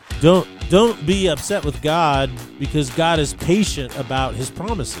don't be upset with God, because God is patient about his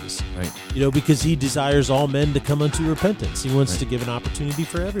promises. Right. Because he desires all men to come unto repentance. He wants to give an opportunity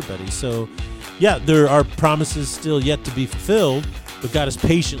for everybody. So, yeah, there are promises still yet to be fulfilled, but God is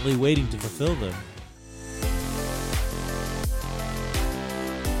patiently waiting to fulfill them.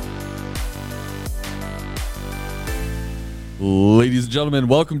 Ladies and gentlemen,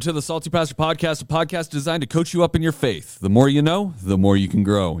 welcome to the Salty Pastor Podcast, a podcast designed to coach you up in your faith. The more you know, the more you can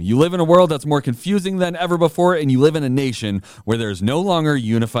grow. You live in a world that's more confusing than ever before, and you live in a nation where there is no longer a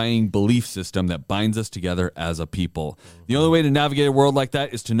unifying belief system that binds us together as a people. The only way to navigate a world like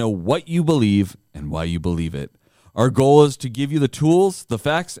that is to know what you believe and why you believe it. Our goal is to give you the tools, the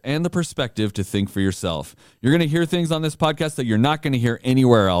facts, and the perspective to think for yourself. You're going to hear things on this podcast that you're not going to hear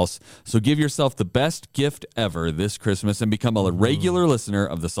anywhere else. So give yourself the best gift ever this Christmas and become a regular listener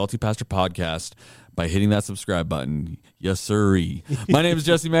of the Salty Pastor Podcast by hitting that subscribe button. Yes, sirree. My name is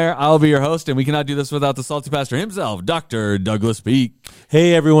Jesse Mayer. I'll be your host, and we cannot do this without the Salty Pastor himself, Dr. Douglas Peak.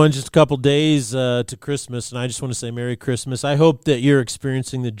 Hey, everyone. Just a couple days to Christmas, and I just want to say Merry Christmas. I hope that you're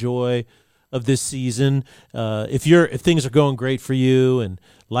experiencing the joy of this season. If things are going great for you and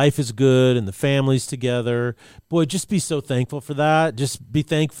life is good and the family's together, boy, just be so thankful for that. Just be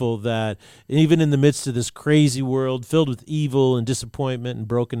thankful that even in the midst of this crazy world filled with evil and disappointment and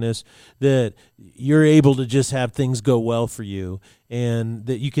brokenness, that you're able to just have things go well for you, and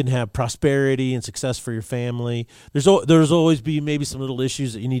that you can have prosperity and success for your family. There's always be maybe some little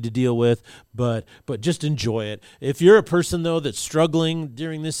issues that you need to deal with, but just enjoy it. If you're a person, though, that's struggling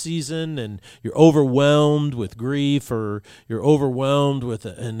during this season and you're overwhelmed with grief, or you're overwhelmed with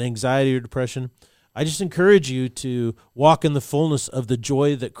an anxiety or depression, I just encourage you to walk in the fullness of the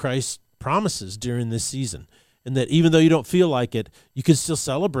joy that Christ promises during this season, and that even though you don't feel like it, you can still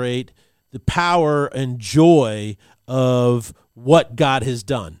celebrate the power and joy of what God has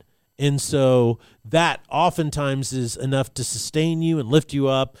done. And so that oftentimes is enough to sustain you and lift you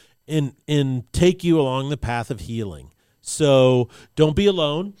up and take you along the path of healing. So don't be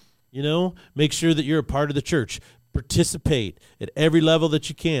alone. Make sure that you're a part of the church. Participate at every level that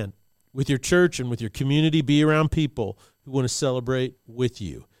you can with your church and with your community. Be around people who want to celebrate with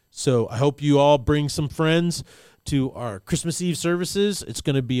you. So I hope you all bring some friends to our Christmas Eve services. It's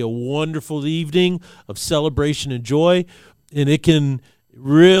going to be a wonderful evening of celebration and joy, and it can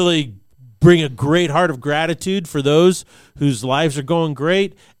really bring a great heart of gratitude for those whose lives are going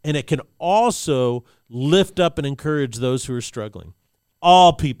great, and it can also lift up and encourage those who are struggling.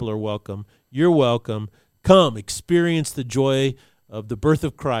 All people are welcome. You're welcome. Come, experience the joy of the birth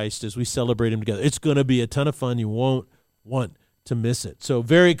of Christ as we celebrate him together. It's going to be a ton of fun. You won't want to miss it. So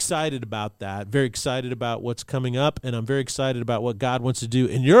very excited about that, very excited about what's coming up, and I'm very excited about what God wants to do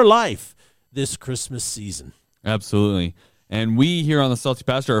in your life this Christmas season. Absolutely. And we here on the Salty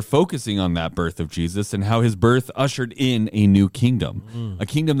Pastor are focusing on that birth of Jesus and how his birth ushered in a new kingdom, a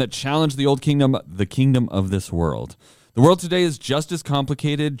kingdom that challenged the old kingdom, the kingdom of this world. The world today is just as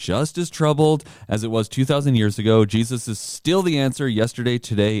complicated, just as troubled as it was 2,000 years ago. Jesus is still the answer yesterday,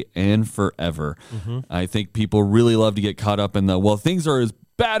 today, and forever. I think people really love to get caught up in things are as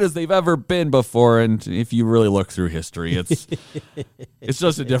bad as they've ever been before. And if you really look through history, it's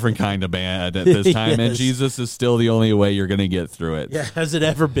just a different kind of bad at this time. Yes. And Jesus is still the only way you're going to get through it. Yeah, has it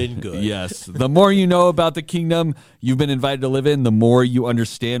ever been good? Yes. The more you know about the kingdom you've been invited to live in, the more you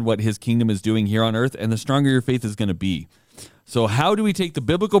understand what his kingdom is doing here on earth, and the stronger your faith is going to be. So how do we take the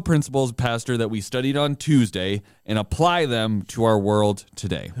biblical principles, Pastor, that we studied on Tuesday and apply them to our world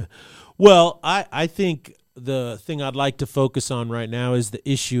today? Well, I think the thing I'd like to focus on right now is the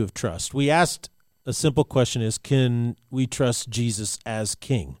issue of trust. We asked a simple question is, can we trust Jesus as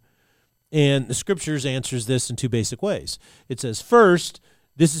king? And the scriptures answers this in two basic ways. It says, first,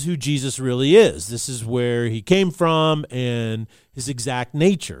 this is who Jesus really is. This is where he came from and his exact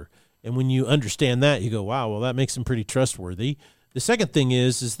nature. And when you understand that, you go, wow, well, that makes him pretty trustworthy. The second thing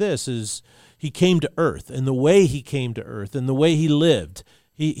is he came to earth, and the way he came to earth and the way he lived,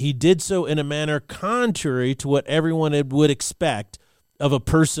 he did so in a manner contrary to what everyone would expect of a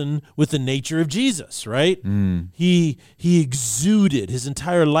person with the nature of Jesus, right? He exuded, his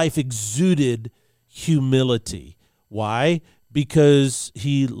entire life exuded humility. Why? Because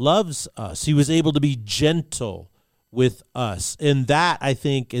he loves us. He was able to be gentle with us. And that, I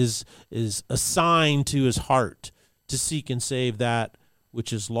think, is a sign to his heart to seek and save that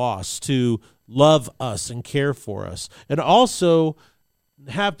which is lost, to love us and care for us. And also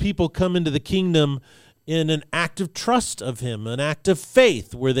have people come into the kingdom in an act of trust of him, an act of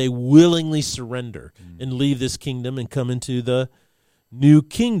faith where they willingly surrender and leave this kingdom and come into the new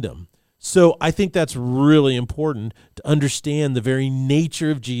kingdom. So I think that's really important to understand the very nature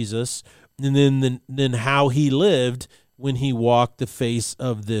of Jesus, and then how he lived when he walked the face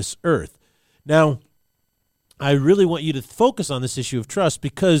of this earth. Now, I really want you to focus on this issue of trust,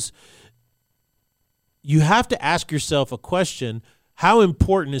 because you have to ask yourself a question: how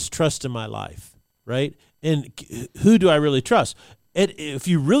important is trust in my life, right? And who do I really trust? And if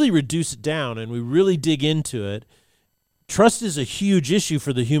you really reduce it down and we really dig into it, trust is a huge issue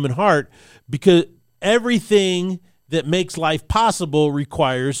for the human heart, because everything that makes life possible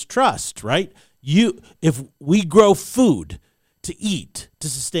requires trust, right? If we grow food to eat, to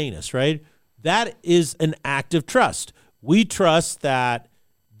sustain us, right? That is an act of trust. We trust that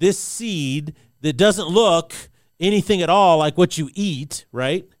this seed that doesn't look anything at all like what you eat,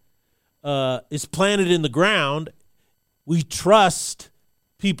 right, is planted in the ground. We trust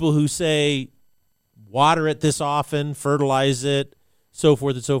people who say, water it this often, fertilize it, so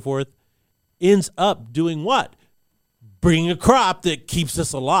forth and so forth, ends up doing what? Bringing a crop that keeps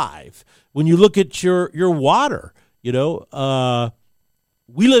us alive. When you look at your water, we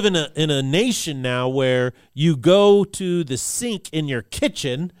live in a nation now where you go to the sink in your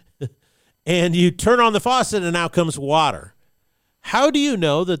kitchen and you turn on the faucet and out comes water. How do you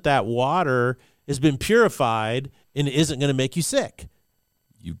know that water has been purified and isn't going to make you sick?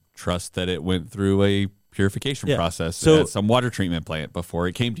 You trust that it went through a purification process at some water treatment plant before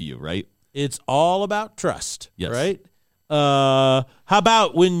it came to you, right? It's all about trust, yes. Right? How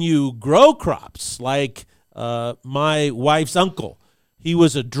about when you grow crops, like my wife's uncle? He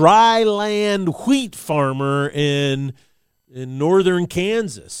was a dry land wheat farmer in northern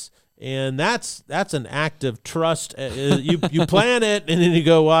Kansas. And that's an act of trust. You plant it, and then you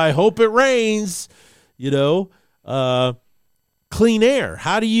go, well, I hope it rains, Clean air.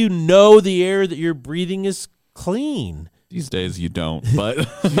 How do you know the air that you're breathing is clean? These days you don't, but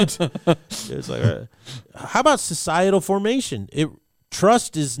it's like, how about societal formation?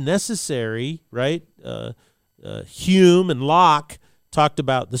 Trust is necessary, right? Hume and Locke talked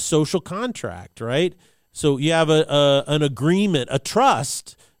about the social contract, right? So you have an agreement, a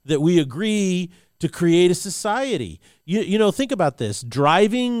trust that we agree to create a society. Think about this.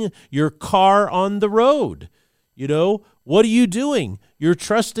 Driving your car on the road, what are you doing? You're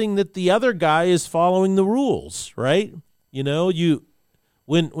trusting that the other guy is following the rules, right?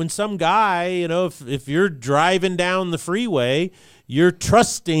 When some guy, if you're driving down the freeway, you're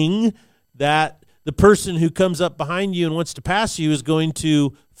trusting that the person who comes up behind you and wants to pass you is going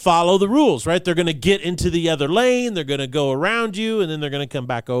to follow the rules, right? They're going to get into the other lane, they're going to go around you, and then they're going to come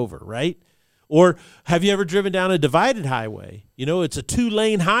back over, right? Or have you ever driven down a divided highway? It's a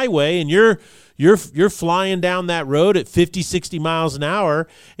 2-lane highway, and you're flying down that road at 50, 60 miles an hour,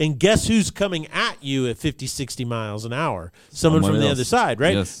 and guess who's coming at you at 50, 60 miles an hour? Someone from the other side,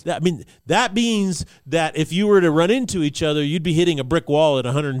 right? Yes. That means that if you were to run into each other, you'd be hitting a brick wall at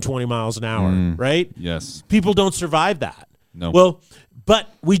 120 miles an hour, right? Yes. People don't survive that. No. Well,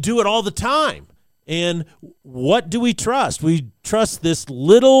 but we do it all the time. And what do we trust? We trust this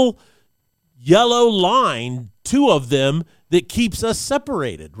little yellow line, 2 of them, that keeps us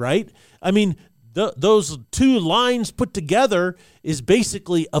separated, right? Those 2 lines put together is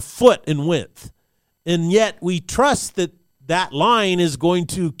basically a foot in width. And yet we trust that line is going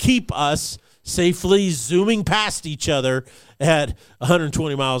to keep us safely zooming past each other at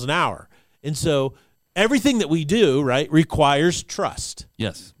 120 miles an hour. And so everything that we do, right, requires trust.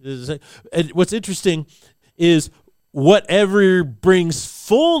 Yes. And what's interesting is whatever brings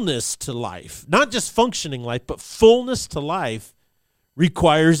fullness to life, not just functioning life, but fullness to life,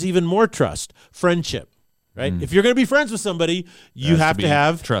 requires even more trust. Friendship, right? If you're going to be friends with somebody, you have to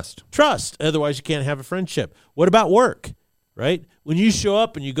have trust. Otherwise, you can't have a friendship. What about work, right? When you show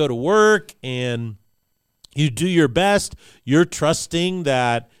up and you go to work and you do your best, you're trusting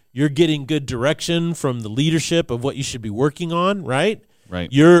that you're getting good direction from the leadership of what you should be working on, right? Right.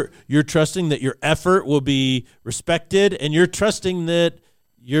 You're trusting that your effort will be respected, and you're trusting that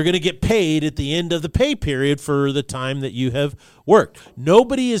you're going to get paid at the end of the pay period for the time that you have worked.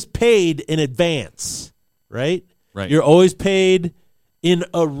 Nobody is paid in advance, right? Right. You're always paid in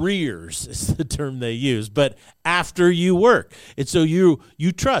arrears is the term they use, but after you work. And so you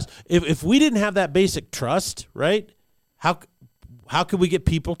trust. If we didn't have that basic trust, right, how could we get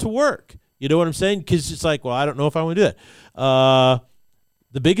people to work? You know what I'm saying? Because it's like, well, I don't know if I want to do that.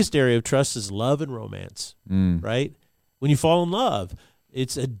 The biggest area of trust is love and romance, right? When you fall in love,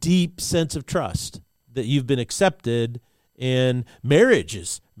 it's a deep sense of trust that you've been accepted. And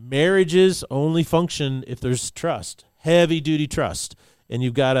marriages only function if there's trust, heavy-duty trust. And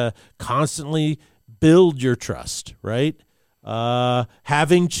you've got to constantly build your trust, right?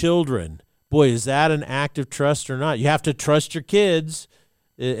 Having children. Boy, is that an act of trust or not? You have to trust your kids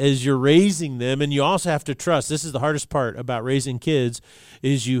as you're raising them, and you also have to trust. This is the hardest part about raising kids,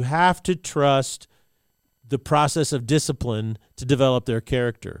 is you have to trust the process of discipline to develop their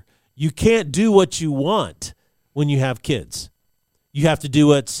character. You can't do what you want when you have kids. You have to do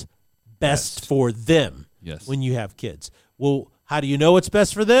what's best for them when you have kids. Well, how do you know what's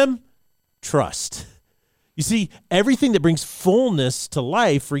best for them? Trust. You see, everything that brings fullness to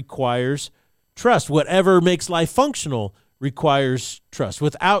life requires trust. Whatever makes life functional requires trust.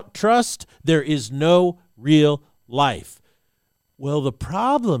 Without trust, there is no real life. Well, the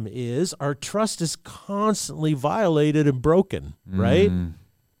problem is our trust is constantly violated and broken, right?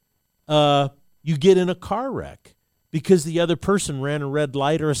 You get in a car wreck because the other person ran a red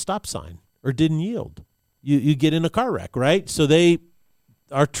light or a stop sign or didn't yield. You get in a car wreck, right? So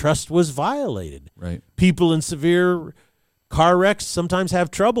our trust was violated. Right. People in severe car wrecks sometimes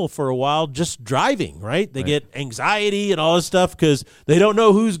have trouble for a while just driving, right? They get anxiety and all this stuff because they don't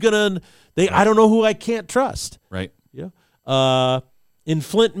know who's going to, I don't know who I can't trust. Right. Yeah. In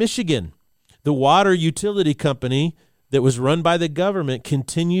Flint, Michigan, the water utility company that was run by the government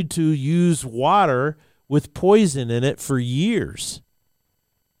continued to use water with poison in it for years.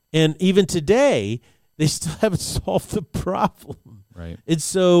 And even today, they still haven't solved the problem. Right. And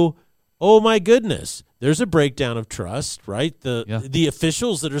so, oh my goodness, there's a breakdown of trust, right? The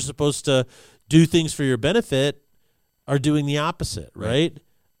officials that are supposed to do things for your benefit are doing the opposite, right?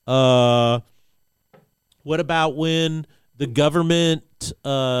 What about when the government,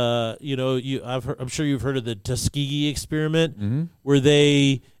 I'm sure you've heard of the Tuskegee experiment, where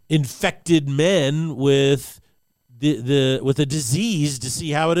they infected men with with a disease to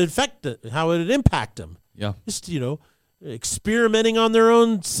see how it impact them. Yeah. Just, experimenting on their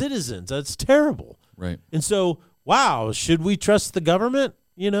own citizens. That's terrible. Right. And so, wow, should we trust the government,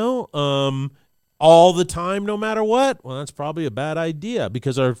 all the time, no matter what? Well, that's probably a bad idea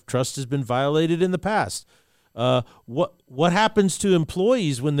because our trust has been violated in the past. What happens to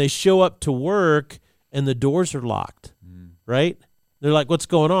employees when they show up to work and the doors are locked, right? They're like, what's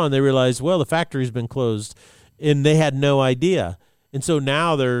going on? They realize, well, the factory's been closed, and they had no idea. And so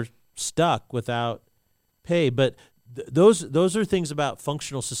now they're stuck without pay. But those are things about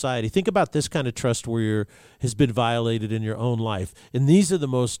functional society. Think about this kind of trust where has been violated in your own life. And these are the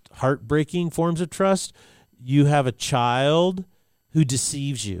most heartbreaking forms of trust. You have a child who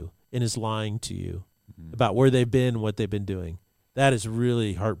deceives you and is lying to you about where they've been, what they've been doing. That is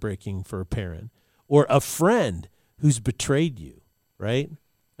really heartbreaking for a parent. Or a friend who's betrayed you, right?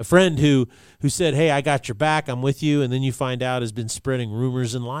 A friend who said, hey, I got your back, I'm with you, and then you find out has been spreading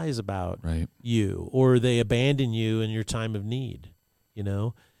rumors and lies about you, or they abandon you in your time of need,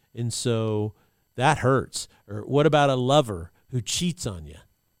 And so that hurts. Or what about a lover who cheats on you?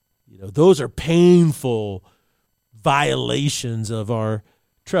 Those are painful violations of our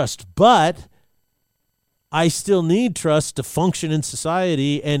trust. But I still need trust to function in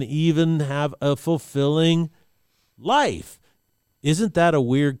society and even have a fulfilling life. Isn't that a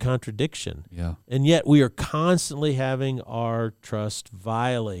weird contradiction? Yeah. And yet we are constantly having our trust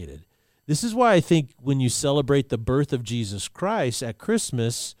violated. This is why I think when you celebrate the birth of Jesus Christ at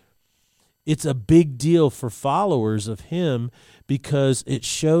Christmas, it's a big deal for followers of him because it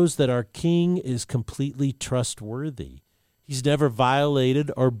shows that our King is completely trustworthy. He's never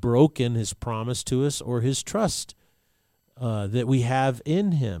violated or broken his promise to us or his trust that we have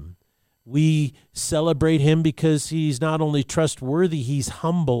in him. We celebrate him because he's not only trustworthy, he's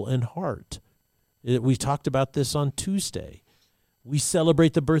humble in heart. We talked about this on Tuesday. We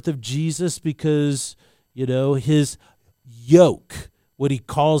celebrate the birth of Jesus because, his yoke, what he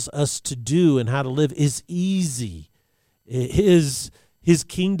calls us to do and how to live, is easy. His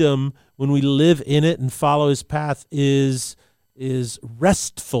kingdom, when we live in it and follow his path, is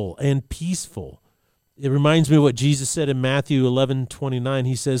restful and peaceful. It reminds me of what Jesus said in Matthew 11:29.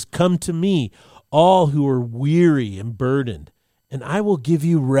 He says, come to me, all who are weary and burdened, and I will give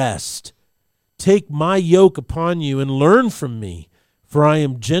you rest. Take my yoke upon you and learn from me, for I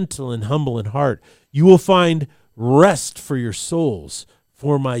am gentle and humble in heart. You will find rest for your souls,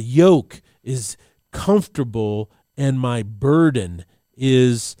 for my yoke is comfortable and my burden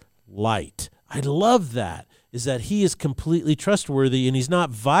is light. I love that. Is that he is completely trustworthy and he's not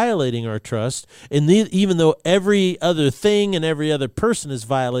violating our trust. And even though every other thing and every other person has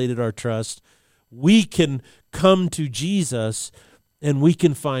violated our trust, we can come to Jesus and we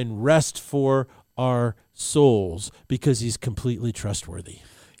can find rest for our souls because he's completely trustworthy.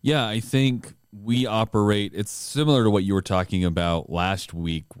 Yeah, I think we operate, it's similar to what you were talking about last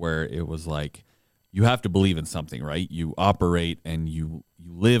week where it was like, you have to believe in something, right? You operate and you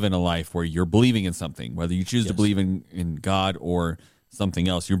live in a life where you're believing in something, whether you choose to believe in God or something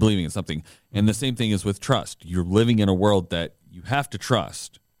else, you're believing in something. And the same thing is with trust. You're living in a world that you have to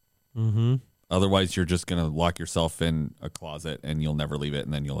trust. Mm-hmm. Otherwise, you're just going to lock yourself in a closet and you'll never leave it,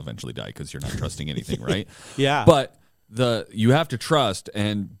 and then you'll eventually die because you're not trusting anything, right? Yeah. But you have to trust,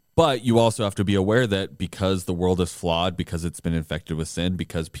 but you also have to be aware that because the world is flawed, because it's been infected with sin,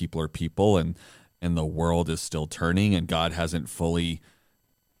 because people are people, and the world is still turning, and God hasn't fully,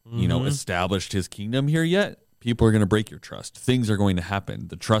 established His kingdom here yet. People are going to break your trust. Things are going to happen.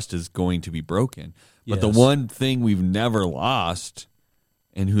 The trust is going to be broken. But the one thing we've never lost,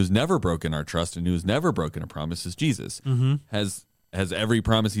 and who's never broken our trust and who's never broken a promise, is Jesus. Mm-hmm. Has every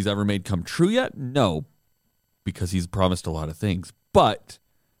promise He's ever made come true yet? No, because He's promised a lot of things. But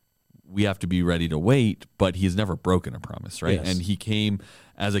we have to be ready to wait, but He's never broken a promise, right? Yes. And He came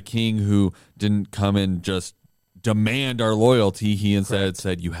as a king who didn't come and just demand our loyalty. He instead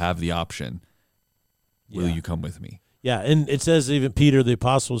said, you have the option. Will you come with me? Yeah, and it says even Peter the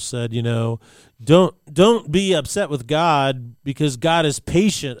apostle said, don't be upset with God because God is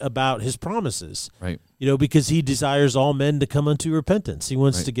patient about His promises. Right. Because He desires all men to come unto repentance. He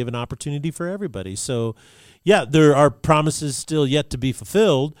wants to give an opportunity for everybody. So, yeah, there are promises still yet to be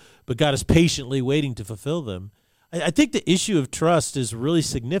fulfilled, but God is patiently waiting to fulfill them. I think the issue of trust is really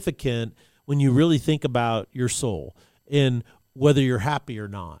significant when you really think about your soul and whether you're happy or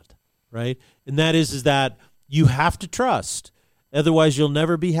not, right? And that is that you have to trust. Otherwise, you'll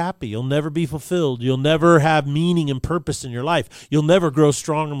never be happy. You'll never be fulfilled. You'll never have meaning and purpose in your life. You'll never grow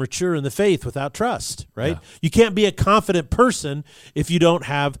strong and mature in the faith without trust, right? Yeah. You can't be a confident person if you don't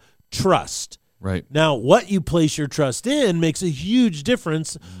have trust. Right. Now, what you place your trust in makes a huge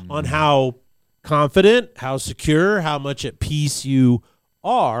difference on how confident, how secure, how much at peace you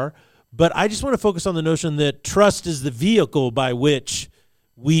are. But I just want to focus on the notion that trust is the vehicle by which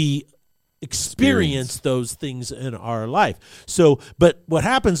we experience those things in our life. So, but what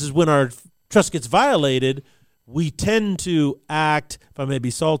happens is when our trust gets violated, we tend to act, if I may be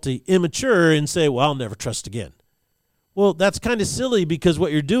salty, immature and say, well, I'll never trust again. Well, that's kind of silly because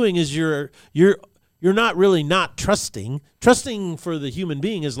what you're doing is you're not really not trusting. Trusting for the human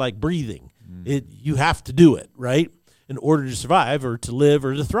being is like breathing. You have to do it, right, in order to survive or to live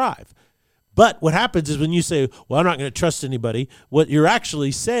or to thrive. But what happens is when you say, well, I'm not going to trust anybody, what you're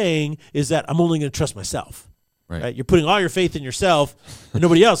actually saying is that I'm only going to trust myself. Right? You're putting all your faith in yourself and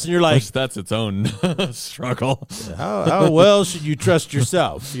nobody else, and you're like... Which that's its own struggle. How well should you trust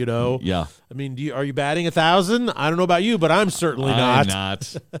yourself, Yeah. I mean, are you batting 1,000? I don't know about you, but I'm certainly not. I'm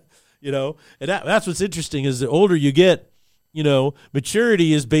not. And that's what's interesting is the older you get,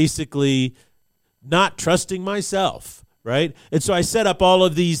 maturity is basically not trusting myself, right? And so I set up all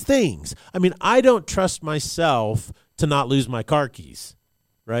of these things. I mean, I don't trust myself to not lose my car keys,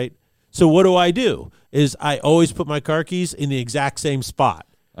 right? So what do? Is I always put my car keys in the exact same spot.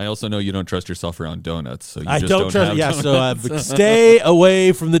 I also know you don't trust yourself around donuts, so I just don't trust. have Yeah, donuts. so stay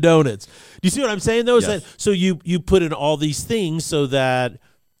away from the donuts. Do you see what I'm saying? Though, is Yes. that so you put in all these things so that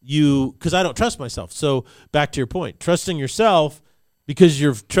because I don't trust myself. So back to your point, trusting yourself because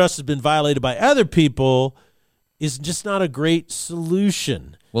your trust has been violated by other people is just not a great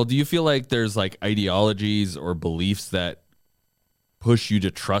solution. Well, do you feel like there's like ideologies or beliefs that push you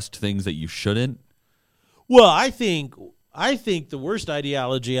to trust things that you shouldn't? Well, I think the worst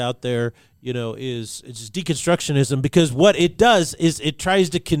ideology out there, is it's just deconstructionism, because what it does is it tries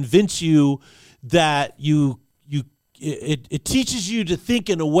to convince you that it teaches you to think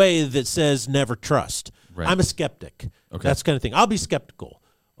in a way that says never trust. Right. I'm a skeptic. Okay. That's kind of thing. I'll be skeptical.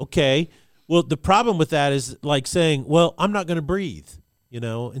 Okay. Well, the problem with that is like saying, well, I'm not going to breathe,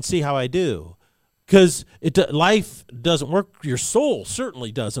 and see how I do. Because life doesn't work. Your soul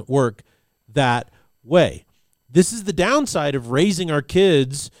certainly doesn't work that way. This is the downside of raising our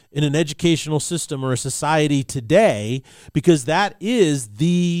kids in an educational system or a society today, because that is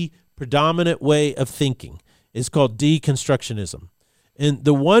the predominant way of thinking. It's called deconstructionism. And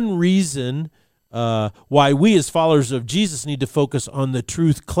the one reason why we as followers of Jesus need to focus on the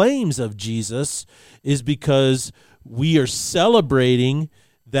truth claims of Jesus is because we are celebrating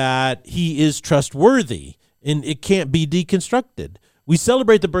that He is trustworthy and it can't be deconstructed. We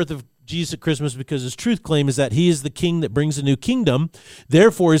celebrate the birth of Jesus at Christmas because His truth claim is that He is the King that brings a new kingdom.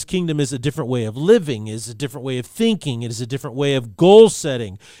 Therefore, His kingdom is a different way of living, is a different way of thinking, it is a different way of goal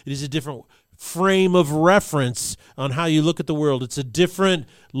setting, it is a different frame of reference on how you look at the world. It's a different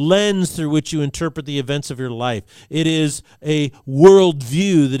lens through which you interpret the events of your life. It is a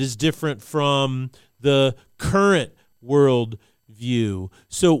worldview that is different from the current world view.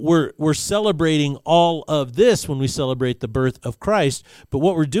 So we're celebrating all of this when we celebrate the birth of Christ, but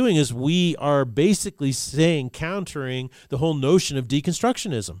what we're doing is we are basically countering the whole notion of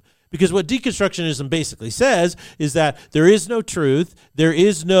deconstructionism. Because what deconstructionism basically says is that there is no truth, there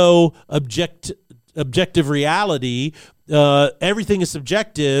is no objective reality, everything is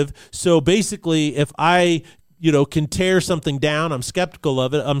subjective. So basically, if I can tear something down, I'm skeptical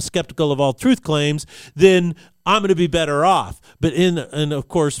of it, I'm skeptical of all truth claims, then I'm going to be better off. But and of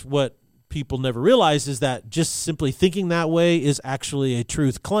course, what people never realize is that just simply thinking that way is actually a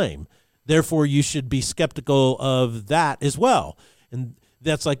truth claim. Therefore, you should be skeptical of that as well. And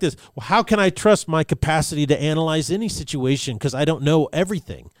that's like this. Well, how can I trust my capacity to analyze any situation? Because I don't know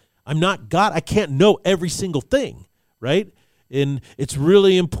everything. I'm not God. I can't know every single thing, right? And it's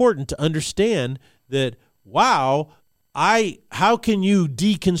really important to understand that, wow, how can you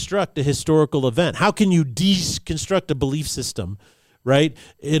deconstruct a historical event? How can you deconstruct a belief system, right,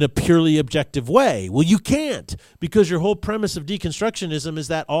 in a purely objective way? Well, you can't, because your whole premise of deconstructionism is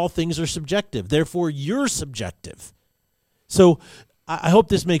that all things are subjective. Therefore, you're subjective. So I hope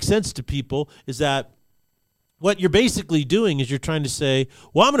this makes sense to people, is that what you're basically doing is you're trying to say,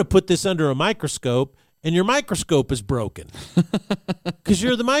 well, I'm going to put this under a microscope, and your microscope is broken because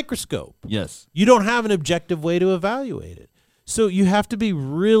you're the microscope. Yes. You don't have an objective way to evaluate it. So you have to be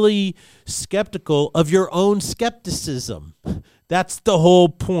really skeptical of your own skepticism. That's the whole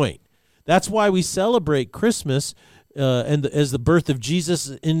point. That's why we celebrate Christmas as the birth of Jesus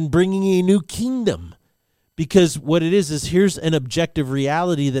in bringing a new kingdom. Because what it is here's an objective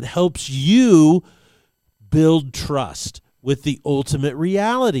reality that helps you build trust with the ultimate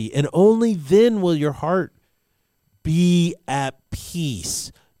reality. And only then will your heart be at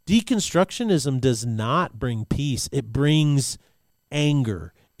peace. Deconstructionism does not bring peace. It brings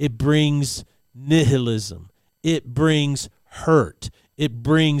anger. It brings nihilism. It brings hurt. It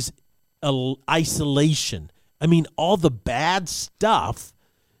brings isolation. I mean, all the bad stuff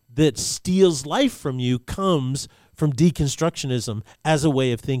that steals life from you comes from deconstructionism as a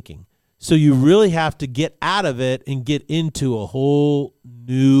way of thinking. So you really have to get out of it and get into a whole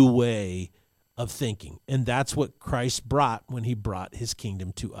new way of thinking. And that's what Christ brought when he brought his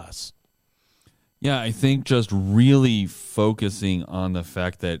kingdom to us. Yeah, I think just really focusing on the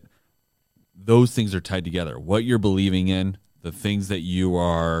fact that those things are tied together. What you're believing in, the things that you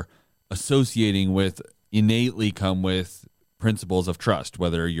are associating with innately come with principles of trust,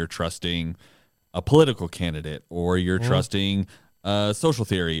 whether you're trusting a political candidate or you're trusting social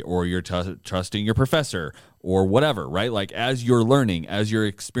theory, or you're trusting your professor, or whatever, right? Like, as you're learning, as you're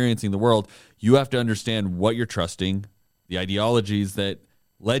experiencing the world, you have to understand what you're trusting, the ideologies that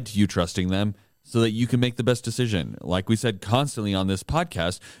led to you trusting them, so that you can make the best decision. Like we said constantly on this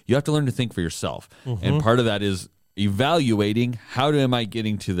podcast, you have to learn to think for yourself. And part of that is evaluating, how am I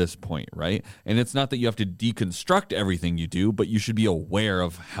getting to this point, right? And it's not that you have to deconstruct everything you do, but you should be aware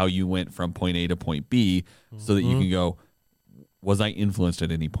of how you went from point A to point B, so that you can go, was I influenced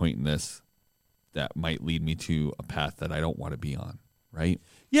at any point in this that might lead me to a path that I don't want to be on, right?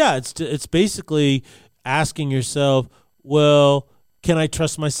 Yeah, it's basically asking yourself, well, can I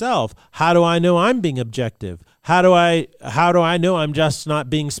trust myself? How do I know I'm being objective? How do I know I'm just not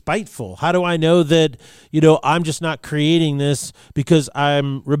being spiteful? How do I know that, I'm just not creating this because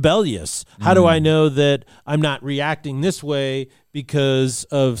I'm rebellious? How do I know that I'm not reacting this way because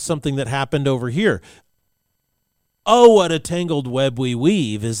of something that happened over here? Oh, what a tangled web we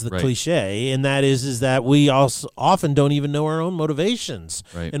weave is the cliche, and that is that we also often don't even know our own motivations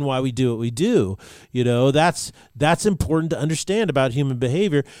and why we do what we do. That's important to understand about human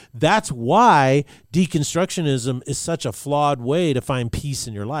behavior. That's why deconstructionism is such a flawed way to find peace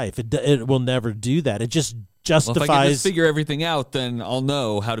in your life. It will never do that. It just justifies. Well, if I can just figure everything out, then I'll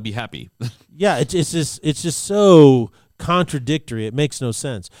know how to be happy. Yeah, it's just so contradictory. It makes no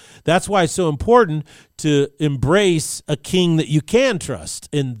sense. That's why it's so important to embrace a king that you can trust,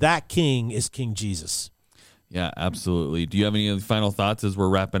 and that king is King Jesus. Yeah, absolutely. Do you have any final thoughts as we're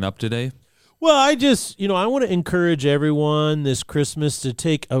wrapping up today? Well, I just, I want to encourage everyone this Christmas to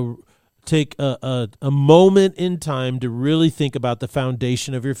take a moment in time to really think about the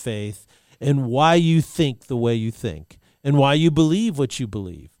foundation of your faith and why you think the way you think and why you believe what you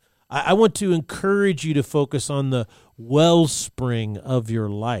believe. I want to encourage you to focus on the wellspring of your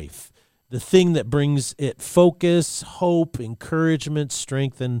life, the thing that brings it focus, hope, encouragement,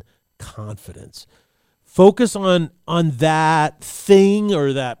 strength, and confidence. Focus on that thing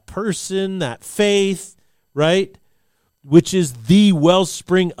or that person, that faith, right, which is the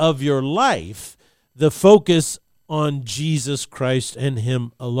wellspring of your life, the focus on Jesus Christ and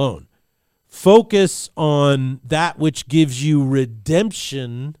him alone. Focus on that which gives you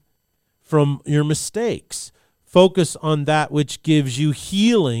redemption from your mistakes. Focus on that which gives you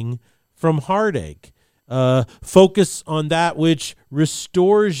healing from heartache. Focus on that which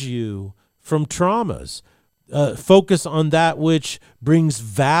restores you from traumas. Focus on that which brings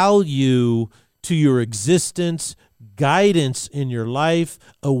value to your existence, guidance in your life,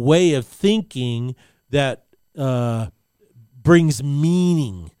 a way of thinking that brings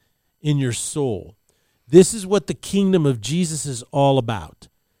meaning in your soul. This is what the kingdom of Jesus is all about.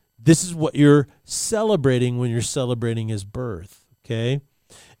 This is what you're celebrating when you're celebrating his birth, okay?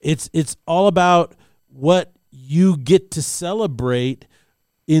 It's all about what you get to celebrate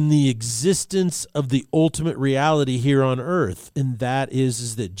in the existence of the ultimate reality here on earth, and that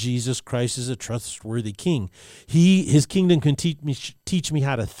is that Jesus Christ is a trustworthy king. His kingdom can teach me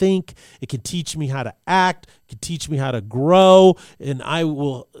how to think. It can teach me how to act. It can teach me how to grow, and I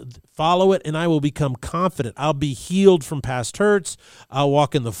will follow it, and I will become confident. I'll be healed from past hurts. I'll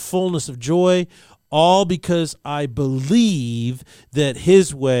walk in the fullness of joy, all because I believe that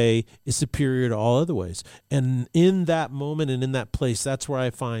his way is superior to all other ways. And in that moment and in that place, that's where I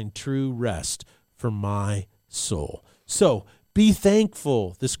find true rest for my soul. So be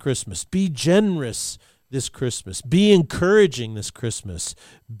thankful this Christmas. Be generous this Christmas. Be encouraging this Christmas.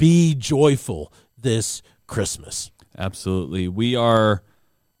 Be joyful this Christmas. Absolutely. We are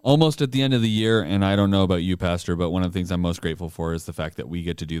almost at the end of the year, and I don't know about you, Pastor, but one of the things I'm most grateful for is the fact that we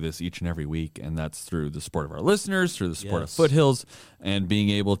get to do this each and every week, and that's through the support of our listeners, through the support of Foothills, and being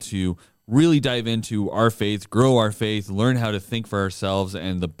able to really dive into our faith, grow our faith, learn how to think for ourselves,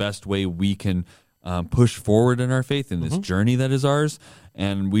 and the best way we can push forward in our faith in this journey that is ours.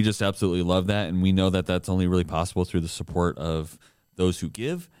 And we just absolutely love that, and we know that that's only really possible through the support of those who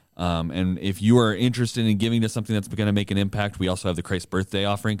give. And if you are interested in giving to something that's going to make an impact, we also have the Christ Birthday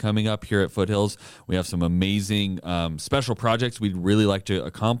offering coming up here at Foothills. We have some amazing special projects we'd really like to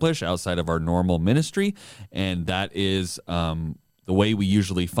accomplish outside of our normal ministry, and that is the way we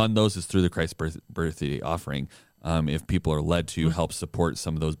usually fund those is through the Christ Birthday offering. If people are led to help support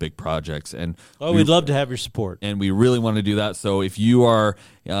some of those big projects. And we'd love to have your support. And we really want to do that. So if you are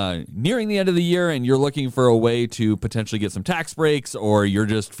nearing the end of the year and you're looking for a way to potentially get some tax breaks, or you're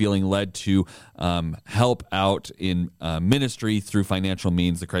just feeling led to help out in ministry through financial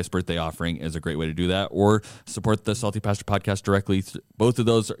means, the Christ Birthday offering is a great way to do that. Or support the Salty Pastor Podcast directly. Both of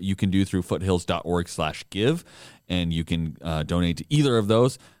those you can do through foothills.org/give, and you can donate to either of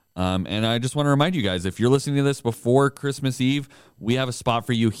those. And I just want to remind you guys, if you're listening to this before Christmas Eve, we have a spot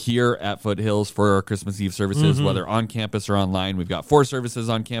for you here at Foothills for our Christmas Eve services, whether on campus or online. We've got 4 services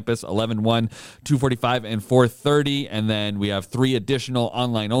on campus, 11, 1, 2:45, and 4:30. And then we have 3 additional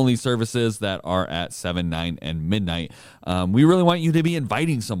online-only services that are at 7, 9, and midnight. We really want you to be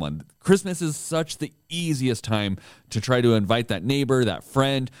inviting someone. Christmas is such the easiest time to try to invite that neighbor, that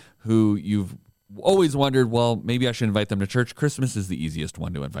friend who you've always wondered, well, maybe I should invite them to church. Christmas is the easiest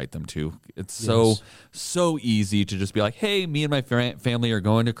one to invite them to. It's so easy to just be like, hey, me and my family are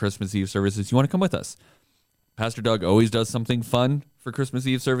going to Christmas Eve services. You want to come with us? Pastor Doug always does something fun for Christmas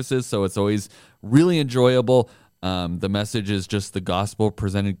Eve services, so it's always really enjoyable. The message is just the gospel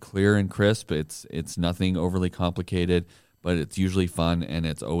presented clear and crisp. It's nothing overly complicated, but it's usually fun, and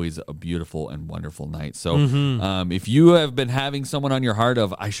it's always a beautiful and wonderful night. So if you have been having someone on your heart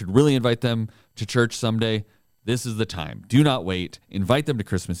of, I should really invite them to church someday, this is the time. Do not wait. Invite them to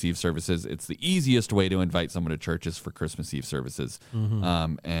Christmas Eve services. It's the easiest way to invite someone to church is for Christmas Eve services,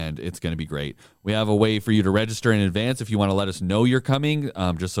 and it's going to be great. We have a way for you to register in advance if you want to let us know you're coming,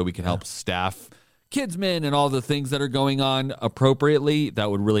 just so we can help staff Kidsmen and all the things that are going on appropriately. That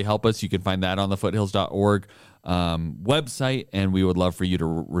would really help us. You can find that on the foothills.org website, and we would love for you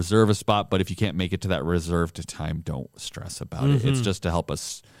to reserve a spot. But if you can't make it to that reserved time, don't stress about it. It's just to help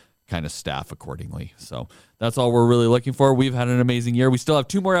us kind of staff accordingly. So that's all we're really looking for. We've had an amazing year. We still have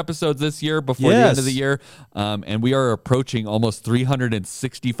 2 more episodes this year before the end of the year, and we are approaching almost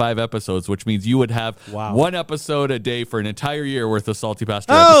 365 episodes, which means you would have 1 episode a day for an entire year worth of Salty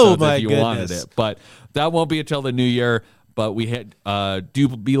Pastor episodes if you wanted it. But that won't be until the new year. But we do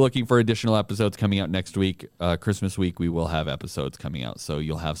be looking for additional episodes coming out next week. Christmas week, we will have episodes coming out, so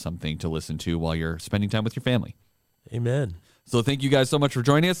you'll have something to listen to while you're spending time with your family. Amen. So thank you guys so much for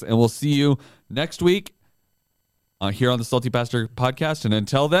joining us, and we'll see you next week here on the Salty Pastor Podcast. And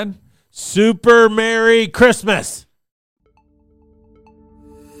until then, Super Merry Christmas.